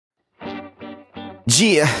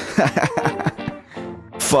Yeah.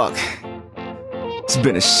 Fuck. It's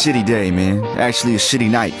been a shitty day, man. Actually, a shitty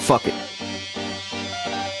night. Fuck it.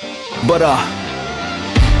 But,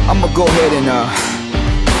 I'ma go ahead and,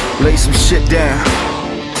 lay some shit down.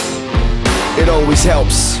 It always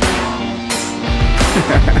helps.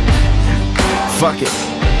 Fuck it.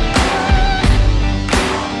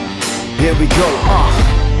 Here we go,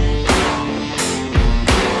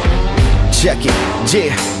 check it,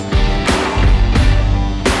 yeah.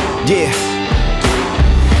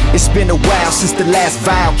 It's been a while since the last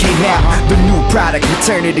vial came out. The new product,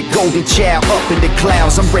 return of the golden child. Up in the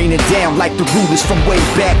clouds, I'm raining down like the rulers from way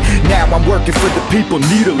back. Now I'm working for the people,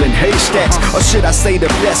 needle and haystacks. Or should I say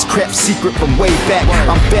the best kept secret from way back?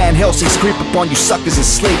 I'm Van Helsing's creep up on you suckers and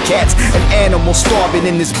slay cats. An animal starving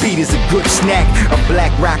in this beat is a good snack. A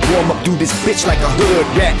black rock warm up, do this bitch like a hood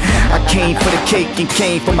rat. I came for the cake and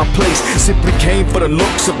came for my place. Simply came for the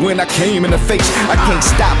looks of when I came in the face. I can't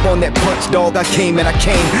stop on that punch, dog. I came and I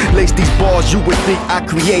came. Lace these bars, you would think I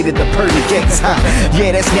created the pearly gates, huh?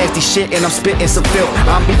 Yeah, that's nasty shit and I'm spitting some filth.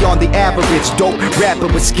 I'm beyond the average, dope rapper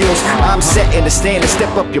with skills. I'm setting the stand and step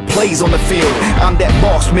up your plays on the field. I'm that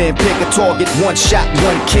marksman, pick a target, one shot,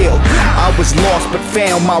 one kill. I was lost but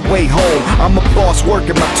found my way home. I'm a boss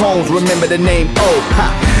working my tones, remember the name O, ha.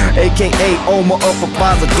 AKA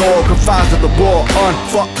omarofhafaza, dog, confined to the raw,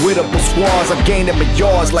 unfuckwittable squads. I'm gaining my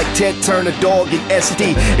yards like Ted Turner, dog, and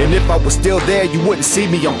SD. And if I was still there, you wouldn't see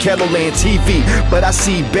me on Kettleland TV. But I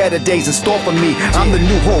see better days in store for me. I'm the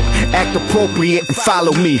new hope, act appropriate and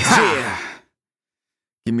follow me, ha. Yeah.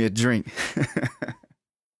 Give me a drink.